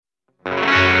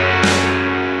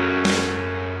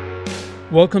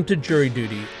Welcome to Jury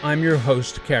Duty. I'm your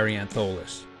host, Carrie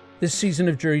Antholis. This season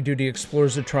of Jury Duty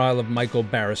explores the trial of Michael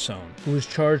Barrisone, who was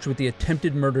charged with the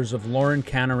attempted murders of Lauren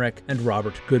Kanarek and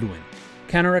Robert Goodwin.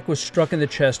 Kanarek was struck in the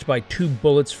chest by 2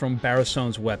 bullets from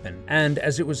Barrisone's weapon, and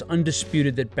as it was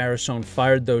undisputed that Barrisone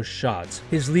fired those shots,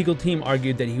 his legal team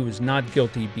argued that he was not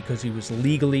guilty because he was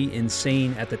legally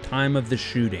insane at the time of the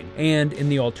shooting, and in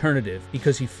the alternative,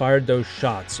 because he fired those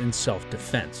shots in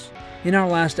self-defense. In our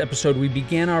last episode, we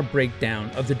began our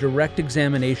breakdown of the direct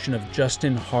examination of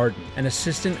Justin Hardin, an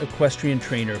assistant equestrian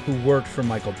trainer who worked for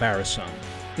Michael Barrisone.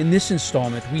 In this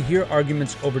installment, we hear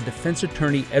arguments over defense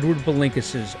attorney Edward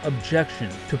Belinkis' objection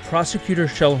to prosecutor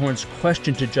Schellhorn's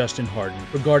question to Justin Hardin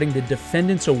regarding the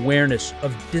defendant's awareness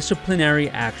of disciplinary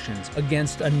actions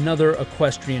against another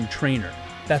equestrian trainer.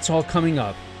 That's all coming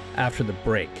up after the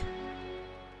break.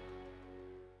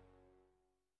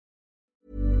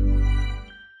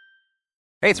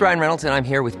 Hey, it's Ryan Reynolds, and I'm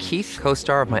here with Keith,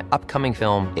 co-star of my upcoming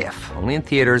film, If, only in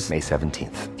theaters May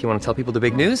 17th. Do you want to tell people the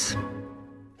big news?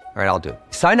 All right, I'll do it.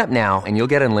 Sign up now and you'll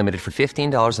get unlimited for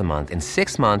 $15 a month and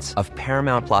 6 months of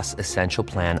Paramount Plus Essential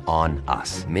Plan on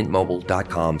us.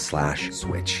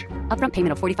 MintMobile.com/switch. Upfront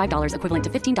payment of $45 equivalent to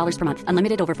 $15 per month.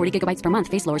 Unlimited over 40 gigabytes per month.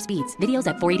 Face lower speeds. Videos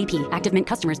at 480p. Active Mint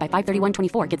customers by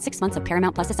 531.24 get 6 months of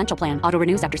Paramount Plus Essential Plan. Auto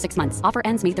renews after 6 months. Offer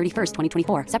ends May 31st,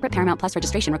 2024. Separate Paramount Plus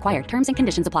registration required. Terms and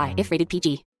conditions apply if rated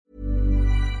PG.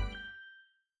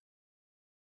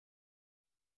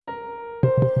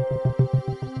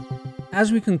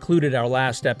 As we concluded our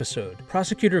last episode,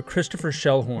 prosecutor Christopher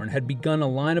Schellhorn had begun a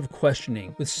line of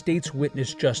questioning with state's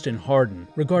witness Justin Hardin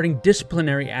regarding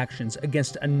disciplinary actions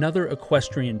against another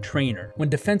equestrian trainer when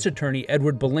defense attorney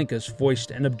Edward Belinkis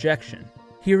voiced an objection.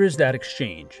 Here is that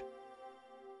exchange.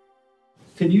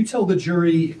 Can you tell the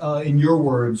jury, in your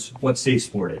words, what Safe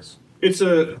Sport is? It's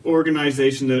an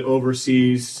organization that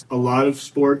oversees a lot of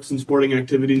sports and sporting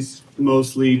activities,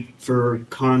 mostly for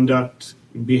conduct,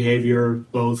 behavior,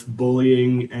 both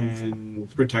bullying and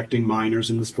protecting minors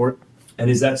in the sport. And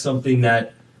is that something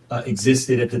that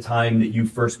existed at the time that you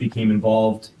first became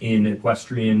involved in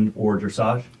equestrian or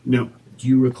dressage? No. Do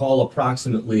you recall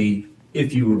approximately,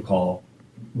 if you recall,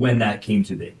 when that came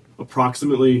to be?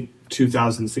 Approximately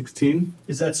 2016.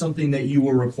 Is that something that you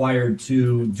were required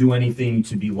to do anything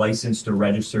to be licensed or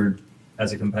registered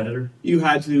as a competitor? You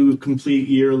had to complete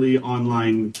yearly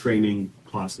online training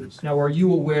classes. Now, are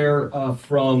you aware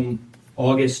from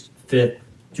August 5th,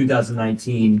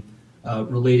 2019,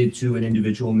 related to an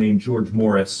individual named George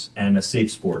Morris and a Safe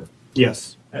Sport?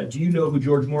 Yes. Do you know who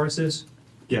George Morris is?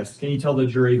 Yes. Can you tell the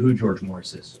jury who George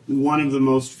Morris is? One of the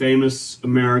most famous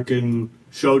American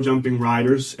show jumping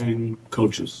riders and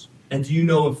coaches. And do you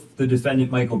know if the defendant,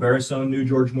 Michael Barrisone, knew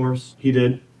George Morris? He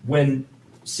did. When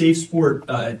Safe Sport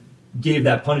gave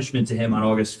that punishment to him on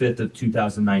August 5th of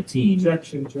 2019.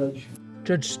 Objection, Judge.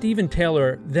 Judge Stephen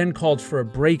Taylor then called for a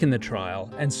break in the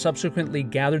trial and subsequently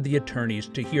gathered the attorneys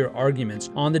to hear arguments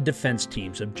on the defense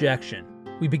team's objection.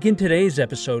 We begin today's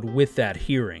episode with that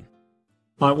hearing.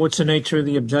 What's the nature of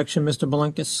the objection, Mr.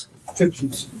 Belinkis?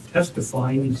 Objection's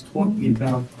testifying, he's talking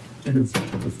about, and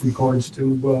with regards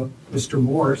to Mr.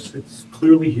 Morris, it's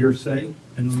clearly hearsay,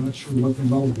 and I'm not sure what the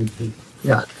relevance is.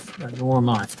 Yeah, nor am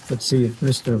I. Let's see if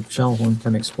Mr. Schellhorn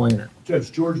can explain it.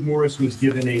 Judge, George Morris was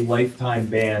given a lifetime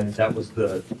ban. That was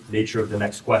the nature of the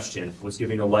next question. Was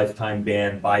given a lifetime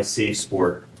ban by Safe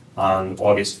Sport on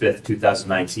August 5th,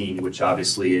 2019, which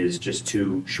obviously is just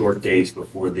 2 short days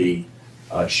before the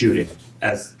shooting.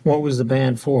 What was the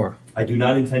ban for? I do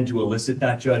not intend to elicit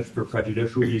that, Judge, for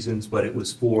prejudicial reasons, but it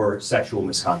was for sexual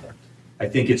misconduct. I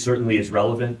think it certainly is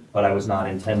relevant, but I was not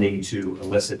intending to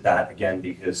elicit that, again,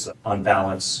 because on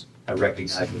balance, I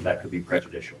recognize that could be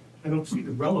prejudicial. I don't see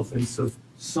the relevance of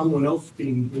someone else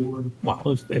being born.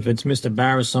 Well, if it's Mr.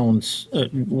 Barrisone's,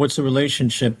 what's the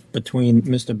relationship between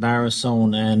Mr.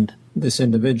 Barrisone and this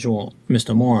individual,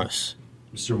 Mr. Morris?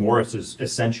 Mr. Morris is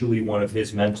essentially one of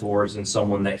his mentors and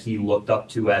someone that he looked up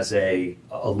to as a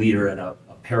leader and a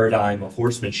paradigm of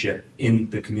horsemanship in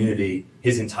the community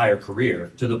his entire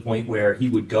career, to the point where he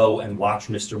would go and watch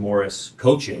Mr. Morris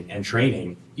coaching and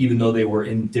training, even though they were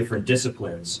in different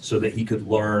disciplines, so that he could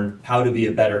learn how to be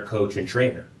a better coach and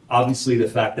trainer. Obviously, the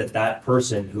fact that that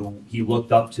person who he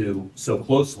looked up to so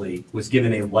closely was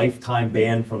given a lifetime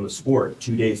ban from the sport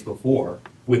 2 days before,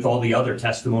 with all the other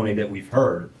testimony that we've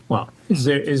heard. Well, is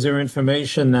there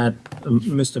information that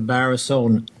Mr.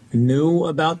 Barrisone knew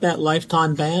about that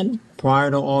lifetime ban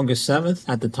prior to August 7th,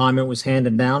 at the time it was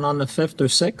handed down on the 5th or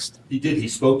 6th? He did. He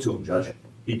spoke to him, Judge.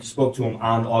 He spoke to him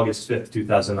on August 5th,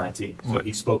 2019. So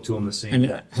he spoke to him the same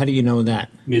day. And how do you know that?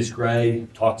 Ms. Gray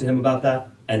talked to him about that.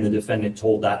 and the defendant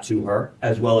told that to her,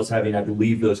 as well as having, I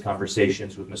believe, those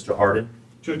conversations with Mr. Hardin.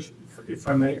 Judge, if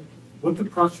I may, what the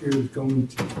prosecutor is going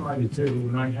to try to do,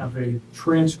 and I have a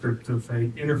transcript of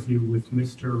an interview with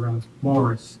Mr.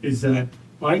 Morris, is that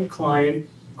my client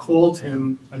called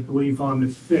him, I believe, on the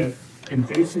 5th, and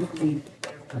basically,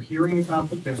 after hearing about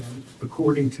the band,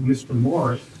 according to Mr.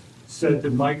 Morris, said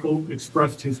that Michael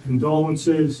expressed his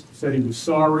condolences, said he was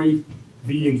sorry.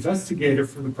 The investigator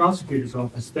from the prosecutor's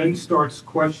office then starts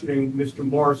questioning Mr.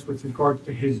 Morris with regard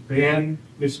to his ban.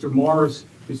 Mr. Morris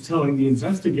is telling the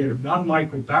investigator, not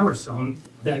Michael Barrasone,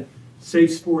 that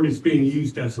safe sport is being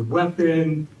used as a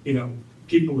weapon.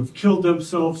 People have killed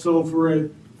themselves over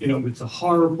it. It's a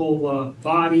horrible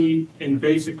body. And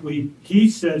basically, he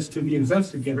says to the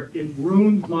investigator, it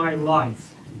ruined my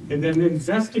life. And then the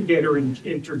investigator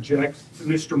interjects to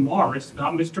Mr. Morris,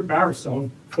 not Mr. Barrasone.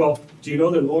 Well, do you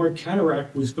know that Lauren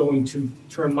Canarac was going to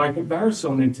turn Michael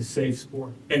Barrasone into safe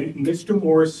sport? And Mr.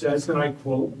 Morris says, and I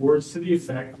quote, words to the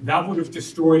effect, that would have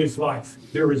destroyed his life.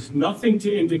 There is nothing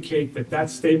to indicate that that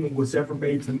statement was ever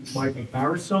made to Michael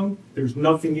Barrasone. There's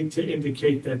nothing to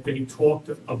indicate that they talked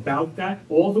about that.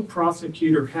 All the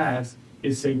prosecutor has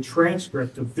is a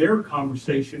transcript of their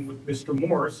conversation with Mr.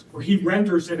 Morris, where he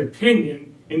renders an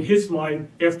opinion in his mind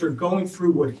after going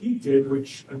through what he did,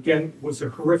 which again was a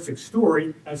horrific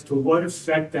story, as to what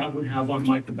effect that would have on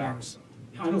Michael Barrasone.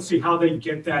 I don't see how they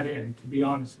get that in, to be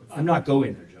honest with you. I'm not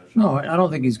going there, Judge. No, I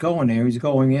don't think he's going there. He's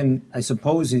going in, I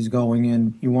suppose he's going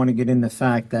in, you want to get in the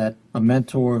fact that a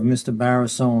mentor of Mr.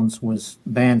 Barrasone's was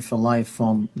banned for life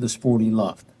from the sport he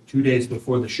loved. 2 days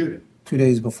before the shooting. 2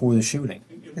 days before the shooting.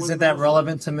 Isn't that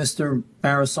relevant to Mr.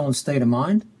 Barrasone's state of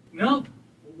mind? No.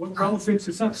 What relevance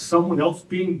is that? Someone else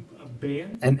being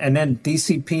banned? And then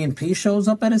DCP&P shows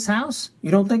up at his house? You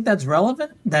don't think that's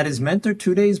relevant? That his mentor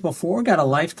 2 days before got a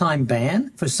lifetime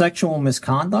ban for sexual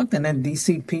misconduct, and then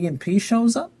DCP&P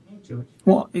shows up?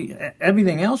 Well,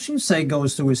 everything else you say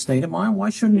goes to his state of mind. Why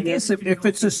shouldn't this if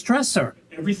it's a stressor?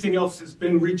 Everything else has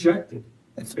been rejected.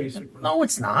 Basically. No,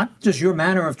 it's not. Just your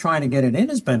manner of trying to get it in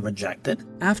has been rejected.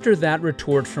 After that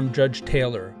retort from Judge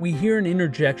Taylor, we hear an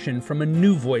interjection from a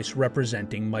new voice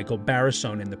representing Michael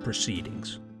Barrasone in the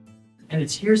proceedings. And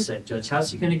it's hearsay, Judge.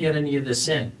 How's he going to get any of this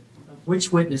in?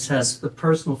 Which witness has the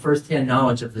personal first-hand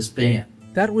knowledge of this ban?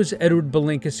 That was Edward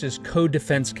Belinkis'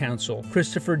 co-defense counsel,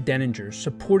 Christopher Denninger,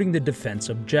 supporting the defense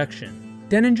objection.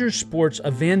 Denninger sports a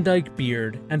Van Dyke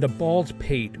beard and a bald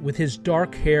pate with his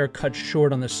dark hair cut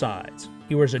short on the sides.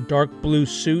 He wears a dark blue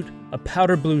suit, a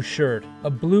powder blue shirt, a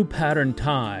blue patterned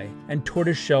tie, and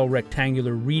tortoiseshell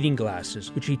rectangular reading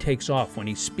glasses, which he takes off when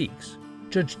he speaks.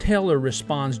 Judge Taylor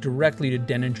responds directly to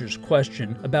Denninger's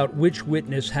question about which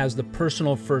witness has the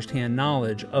personal first-hand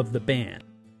knowledge of the ban.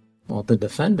 Well, the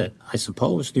defendant, I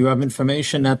suppose. Do you have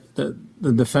information that the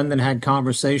defendant had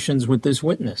conversations with this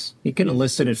witness? He can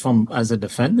elicit it as a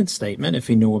defendant's statement if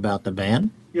he knew about the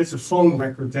ban. He has a phone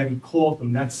record that he called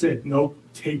them. That's it. No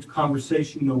taped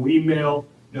conversation, no email,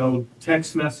 no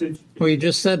text message. Well, you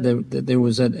just said that there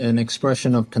was an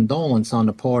expression of condolence on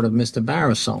the part of Mr.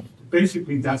 Barrasone.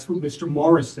 Basically, that's what Mr.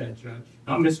 Morris said, Judge,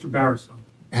 not Mr. Barrasone.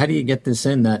 How do you get this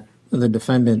in that the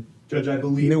defendant Judge, I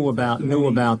believe knew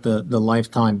about the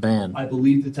lifetime ban? I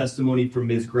believe the testimony from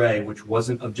Ms. Gray, which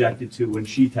wasn't objected to when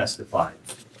she testified,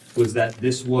 was that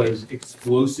this was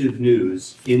explosive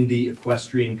news in the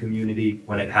equestrian community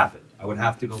when it happened. I would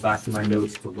have to go back to my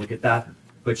notes to look at that,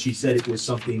 but she said it was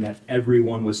something that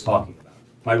everyone was talking about.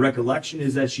 My recollection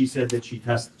is that she said that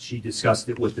she discussed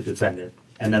it with the defendant,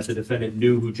 and that the defendant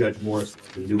knew who Judge Morris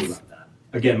was and knew about that.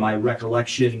 Again, my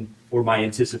recollection, or my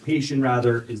anticipation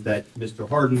rather, is that Mr.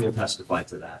 Hardin will testify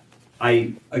to that.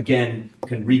 I, again,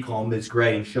 can recall Ms.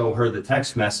 Gray and show her the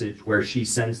text message where she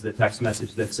sends the text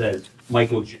message that says,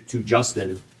 Michael to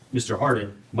Justin, Mr.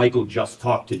 Hardin, Michael just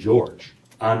talked to George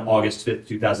on August 5th,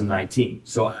 2019.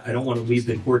 So I don't want to leave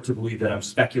the court to believe that I'm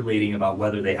speculating about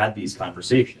whether they had these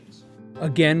conversations.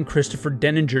 Again, Christopher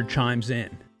Denninger chimes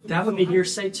in. That would be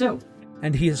hearsay, too.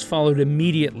 And he is followed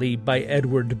immediately by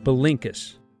Edward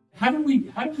Belinkis. How do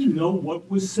we know what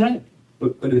was said?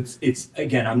 But it's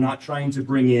again, I'm not trying to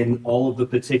bring in all of the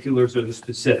particulars or the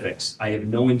specifics. I have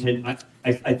no intent.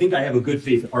 I think I have a good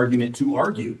faith argument to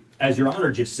argue. As Your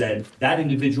Honor just said, that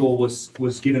individual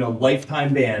was given a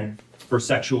lifetime ban for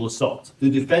sexual assault. The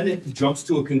defendant jumps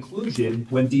to a conclusion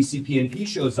when DCP&P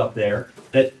shows up there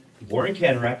that Lauren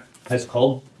Canarac has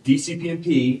called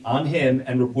DCP&P on him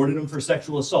and reported him for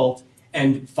sexual assault.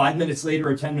 And 5 minutes later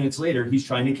or 10 minutes later, he's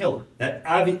trying to kill her. That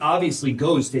obviously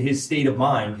goes to his state of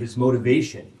mind, his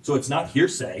motivation. So it's not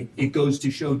hearsay. It goes to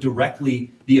show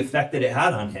directly the effect that it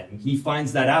had on him. He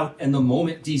finds that out, and the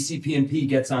moment DCP&P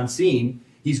gets on scene,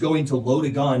 he's going to load a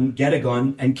gun, get a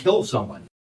gun, and kill someone.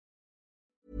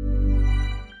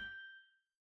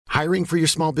 Hiring for your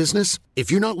small business?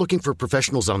 If you're not looking for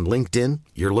professionals on LinkedIn,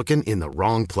 you're looking in the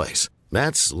wrong place.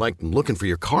 That's like looking for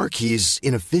your car keys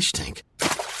in a fish tank.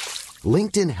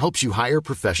 LinkedIn helps you hire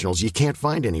professionals you can't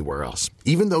find anywhere else,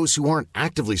 even those who aren't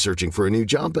actively searching for a new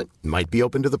job but might be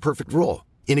open to the perfect role.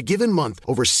 In a given month,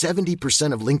 over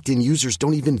 70% of LinkedIn users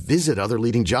don't even visit other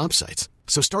leading job sites.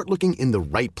 So start looking in the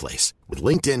right place. With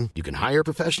LinkedIn, you can hire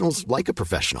professionals like a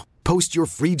professional. Post your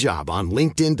free job on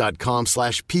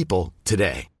linkedin.com/people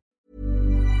today.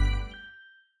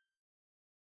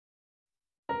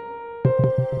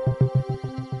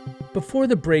 Before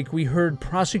the break, we heard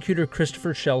prosecutor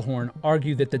Christopher Schellhorn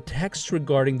argue that the texts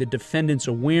regarding the defendant's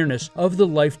awareness of the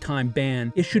lifetime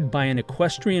ban issued by an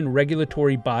equestrian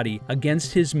regulatory body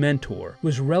against his mentor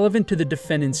was relevant to the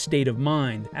defendant's state of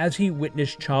mind as he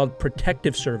witnessed Child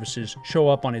Protective Services show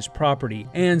up on his property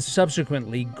and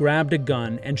subsequently grabbed a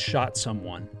gun and shot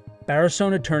someone.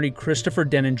 Barrisone attorney Christopher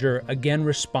Denninger again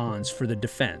responds for the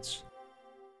defense.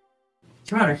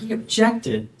 Your Honor, he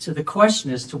objected to the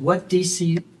question as to what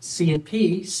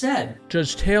DCCP said.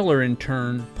 Judge Taylor, in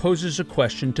turn, poses a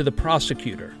question to the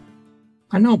prosecutor.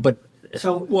 I know, but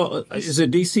is a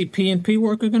DCP&P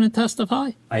worker going to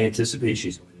testify? I anticipate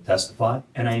she's going to testify,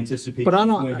 and I anticipate But she's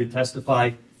going to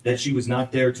testify that she was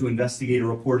not there to investigate a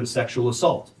report of sexual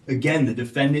assault. Again, the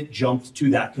defendant jumped to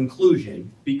that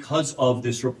conclusion because of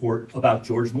this report about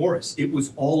George Morris. It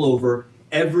was all over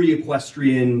every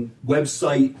equestrian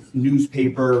website,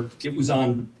 newspaper. It was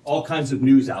on all kinds of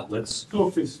news outlets. So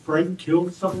if his friend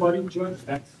killed somebody, Judge,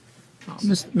 that's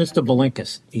Mr.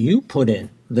 Balinkas, you put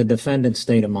in the defendant's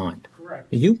state of mind.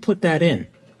 correct. You put that in.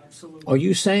 Absolutely. Are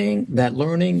you saying that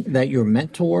learning that your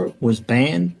mentor was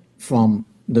banned from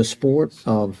the sport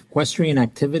of equestrian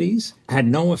activities had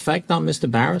no effect on Mr.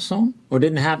 Barrisone? Or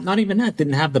didn't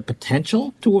have the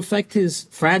potential to affect his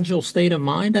fragile state of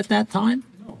mind at that time?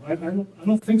 No, I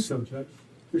don't think so, Judge.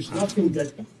 There's nothing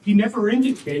that, he never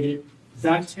indicated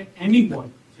that to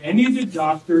anyone, to any of the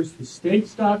doctors, the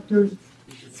state's doctors,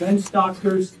 the defense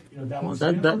doctors, that Well, was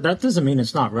that doesn't mean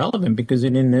it's not relevant because he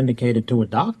didn't indicate it to a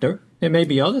doctor. There may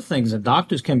be other things that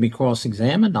doctors can be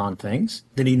cross-examined on things.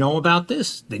 Did he know about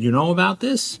this? Did you know about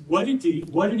this? What did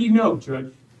he know,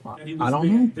 Judge? That he was I don't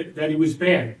banned, know. that he was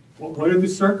banned. What are the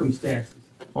circumstances?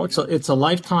 Oh, it's a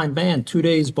lifetime ban 2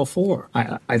 days before.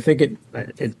 I think it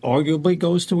arguably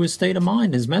goes to his state of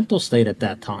mind, his mental state at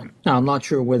that time. Now, I'm not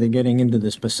sure whether getting into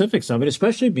the specifics of it,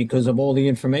 especially because of all the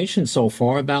information so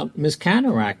far about Ms.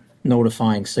 Canarak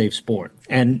notifying Safe Sport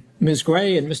and Ms.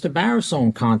 Gray and Mr.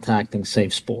 Barrisone contacting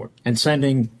Safe Sport and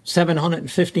sending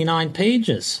 759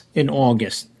 pages in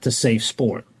August to Safe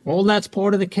Sport. All that's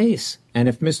part of the case. And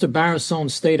if Mr.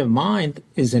 Barrisone's state of mind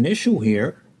is an issue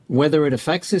here, whether it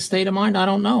affects his state of mind, I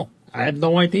don't know. I have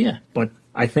no idea. But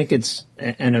I think it's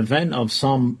an event of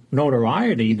some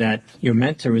notoriety that your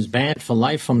mentor is banned for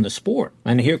life from the sport.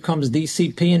 And here comes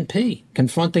DCP&P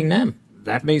confronting them.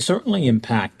 That may certainly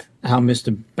impact how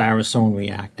Mr. Barrisone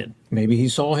reacted. Maybe he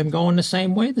saw him going the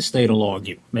same way, the state will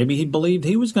argue. Maybe he believed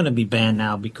he was going to be banned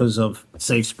now because of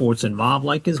Safe Sports involved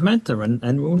like his mentor and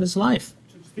ruin his life.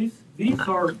 These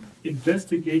are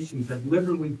investigations that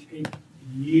literally take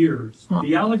years.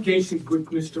 The allegation with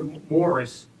Mr.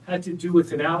 Morris had to do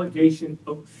with an allegation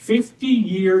of 50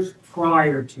 years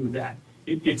prior to that.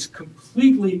 It's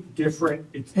completely different.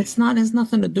 It's not has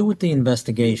nothing to do with the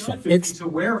investigation. He's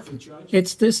aware of it, Judge.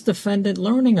 It's this defendant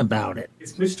learning about it.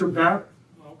 It's Mr. Barrett.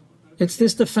 It's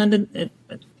this defendant.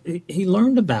 He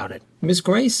learned about it. Ms.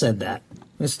 Gray said that.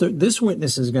 This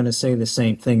witness is going to say the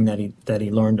same thing that he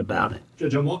learned about it.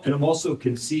 Judge, I'm also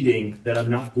conceding that I'm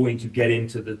not going to get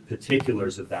into the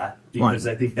particulars of that because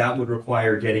I think that would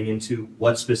require getting into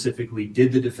what specifically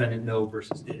did the defendant know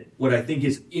versus didn't. What I think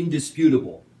is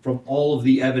indisputable from all of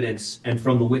the evidence and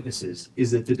from the witnesses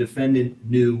is that the defendant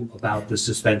knew about the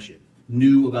suspension,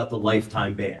 knew about the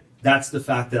lifetime ban. That's the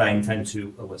fact that I intend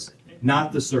to elicit,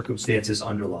 not the circumstances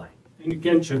underlying. And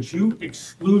again, Judge, you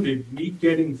excluded me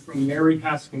getting from Mary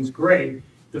Haskins Gray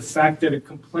the fact that a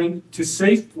complaint to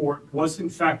Safeport was in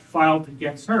fact filed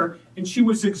against her, and she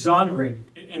was exonerated.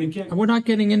 And again, we're not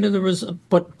getting into the result,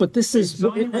 but this is,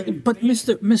 but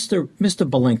Mr.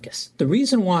 Balinkas, the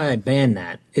reason why I banned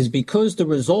that is because the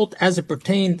result as it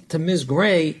pertained to Ms.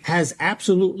 Gray has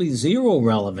absolutely zero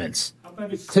relevance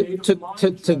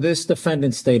to this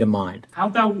defendant's state of mind. How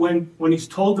about when he's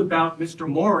told about Mr.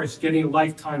 Morris getting a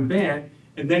lifetime ban,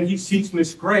 and then he sees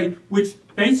Ms. Gray, which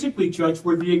basically, Judge,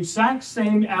 were the exact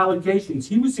same allegations.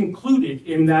 He was included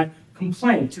in that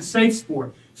complaint to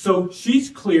Safesport. So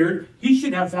she's cleared. He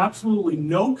should have absolutely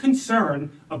no concern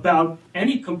about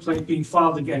any complaint being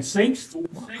filed against Safe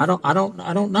Sport. I don't know.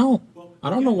 I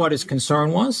don't know what his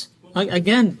concern was.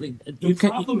 The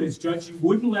problem is, Judge, you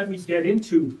wouldn't let me get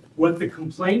into what the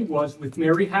complaint was with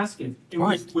Mary Haskin. It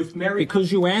was with Mary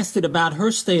because you asked it about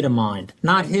her state of mind,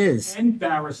 not his. And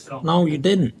Barisone. No, you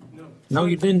didn't. No,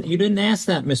 you didn't. You didn't ask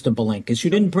that, Mr. Belinkus. You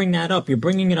didn't bring that up. You're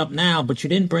bringing it up now, but you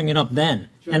didn't bring it up then.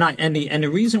 And the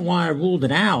reason why I ruled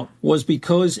it out was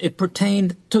because it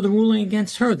pertained to the ruling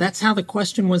against her. That's how the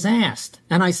question was asked.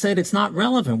 And I said it's not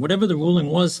relevant. Whatever the ruling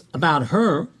was about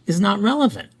her is not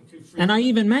relevant. And I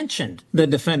even mentioned the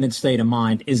defendant's state of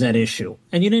mind is at issue.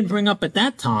 And you didn't bring up at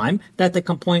that time that the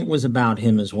complaint was about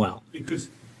him as well. Because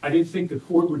I didn't think the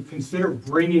court would consider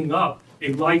bringing up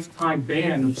a lifetime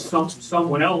ban of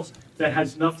someone else that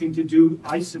has nothing to do,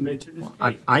 I submit, to this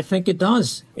case. I think it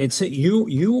does.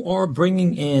 You are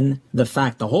bringing in the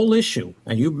fact, the whole issue,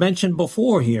 and you mentioned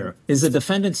before here, is the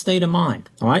defendant's state of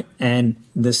mind, all right? And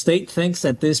the state thinks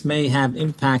that this may have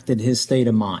impacted his state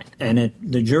of mind, and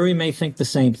the jury may think the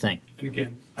same thing. And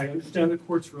again, I understand the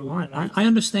court's ruling. All right, I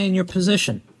understand your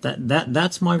position.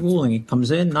 That's my ruling. It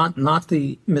comes in, not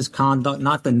the misconduct,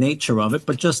 not the nature of it,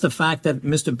 but just the fact that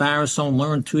Mr. Barisone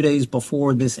learned 2 days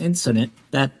before this incident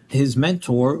that his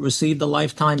mentor received a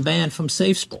lifetime ban from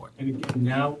Safe Sport. And again,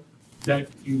 now that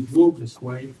you've ruled this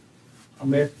way,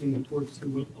 I'm asking the court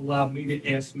to allow me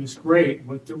to ask Ms. Gray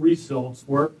what the results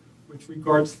were with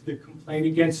regards to the complaint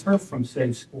against her from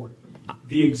Safe Sport.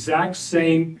 The exact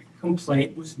same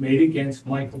complaint was made against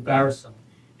Michael Barisone.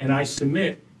 And I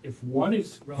submit, if one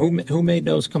is... Who made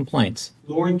those complaints?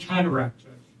 Lauren Cataract,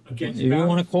 Judge. Against If you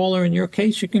want to call her in your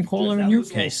case, you can call her in your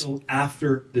case. Also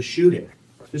after the shooting.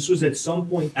 This was at some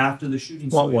point after the shooting.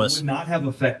 What so was? It would not have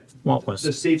affected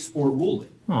the Safe Sport ruling.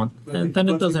 Oh, then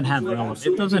it doesn't have relevance.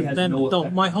 It doesn't. Then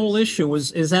my whole issue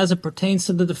is as it pertains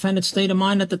to the defendant's state of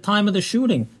mind at the time of the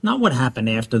shooting, not what happened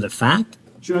after the fact.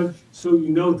 Judge, so you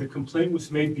know the complaint was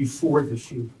made before the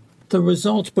shooting. The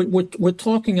results, but we're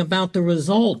talking about the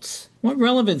results. What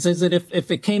relevance is it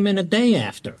if it came in a day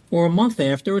after, or a month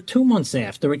after, or 2 months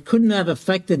after? It couldn't have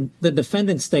affected the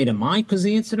defendant's state of mind because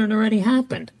the incident already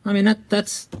happened. I mean,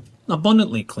 that's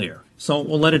abundantly clear. So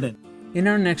we'll let it in. In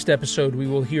our next episode, we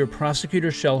will hear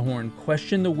Prosecutor Shellhorn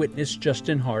question the witness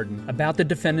Justin Hardin about the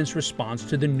defendant's response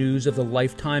to the news of the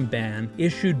lifetime ban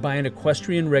issued by an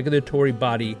equestrian regulatory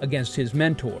body against his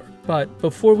mentor. But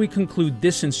before we conclude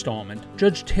this installment,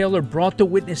 Judge Taylor brought the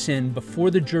witness in before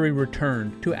the jury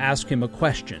returned to ask him a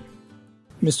question.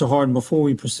 Mr. Hardin, before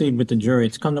we proceed with the jury,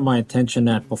 it's come to my attention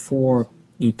that before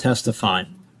you testified,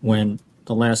 when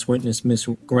the last witness, Ms.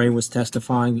 Gray, was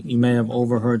testifying, you may have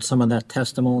overheard some of that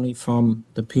testimony from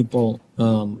the people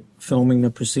filming the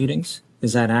proceedings.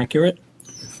 Is that accurate?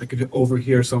 I could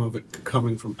overhear some of it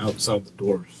coming from outside the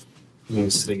doors when I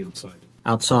was sitting outside.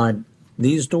 Outside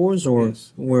these doors, or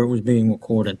yes, where it was being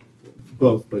recorded?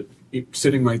 Both, but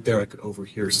sitting right there, I could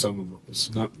overhear some of what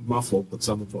was not muffled, but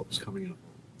some of what was coming up.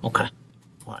 Okay.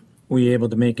 Fine. Were you able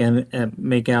to make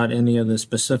out any of the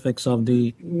specifics of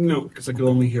the... No, because I could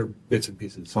only hear bits and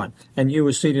pieces. Fine. And you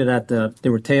were seated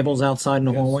there were tables outside in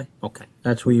the hallway? Okay.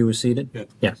 That's where you were seated? Yeah.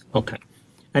 Yes. Okay.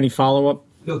 Any follow-up?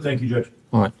 No, thank you, Judge.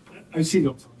 All right. I see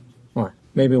no problem. All right.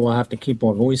 Maybe we'll have to keep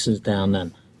our voices down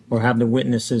then, or have the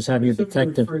witnesses, have your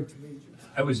detective...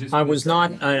 I was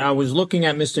looking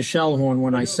at Mr. Shellhorn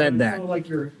when I said that.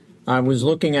 I was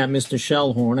looking at Mr.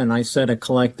 Shellhorn and I said a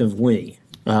collective we.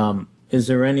 Is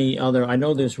there any other... I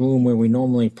know this room where we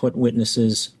normally put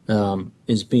witnesses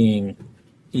is being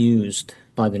used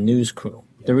by the news crew.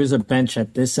 There is a bench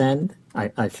at this end.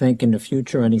 I think in the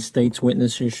future any state's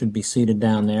witnesses should be seated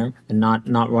down there and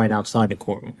not right outside the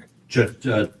courtroom. Judge,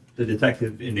 the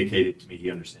detective indicated to me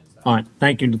he understands that. All right.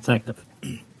 Thank you, Detective.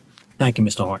 Thank you,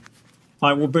 Mr. Hart. All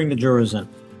right, we'll bring the jurors in.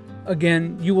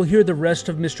 Again, you will hear the rest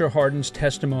of Mr. Hardin's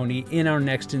testimony in our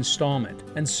next installment.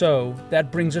 And so,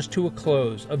 that brings us to a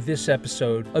close of this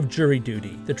episode of Jury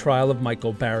Duty, the trial of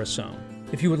Michael Barisone.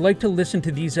 If you would like to listen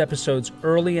to these episodes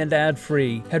early and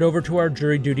ad-free, head over to our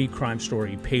Jury Duty Crime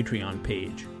Story Patreon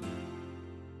page.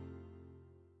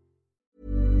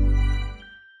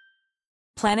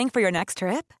 Planning for your next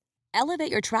trip?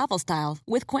 Elevate your travel style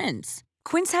with Quince.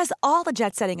 Quince has all the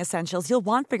jet-setting essentials you'll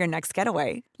want for your next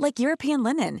getaway, like European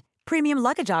linen, premium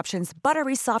luggage options,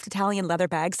 buttery soft Italian leather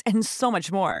bags, and so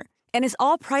much more. And is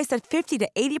all priced at 50 to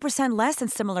 80% less than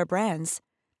similar brands.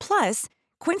 Plus,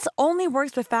 Quince only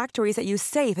works with factories that use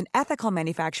safe and ethical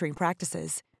manufacturing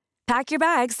practices. Pack your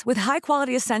bags with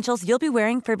high-quality essentials you'll be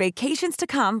wearing for vacations to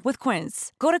come with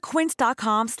Quince. Go to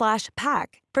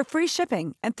quince.com/pack for free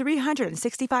shipping and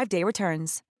 365-day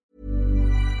returns.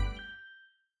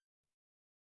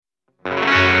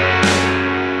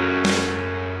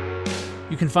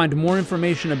 You can find more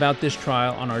information about this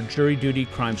trial on our Jury Duty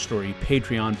Crime Story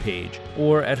Patreon page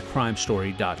or at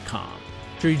crimestory.com.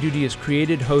 Jury Duty is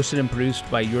created, hosted, and produced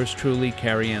by yours truly,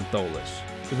 Carrie Antholis.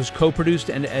 It was co-produced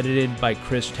and edited by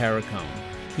Chris Tarracone.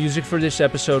 Music for this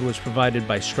episode was provided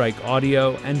by Strike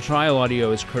Audio, and Trial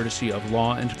Audio is courtesy of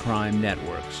Law and Crime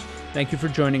Networks. Thank you for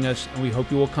joining us, and we hope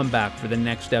you will come back for the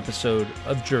next episode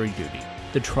of Jury Duty,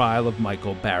 the trial of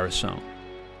Michael Barrisone.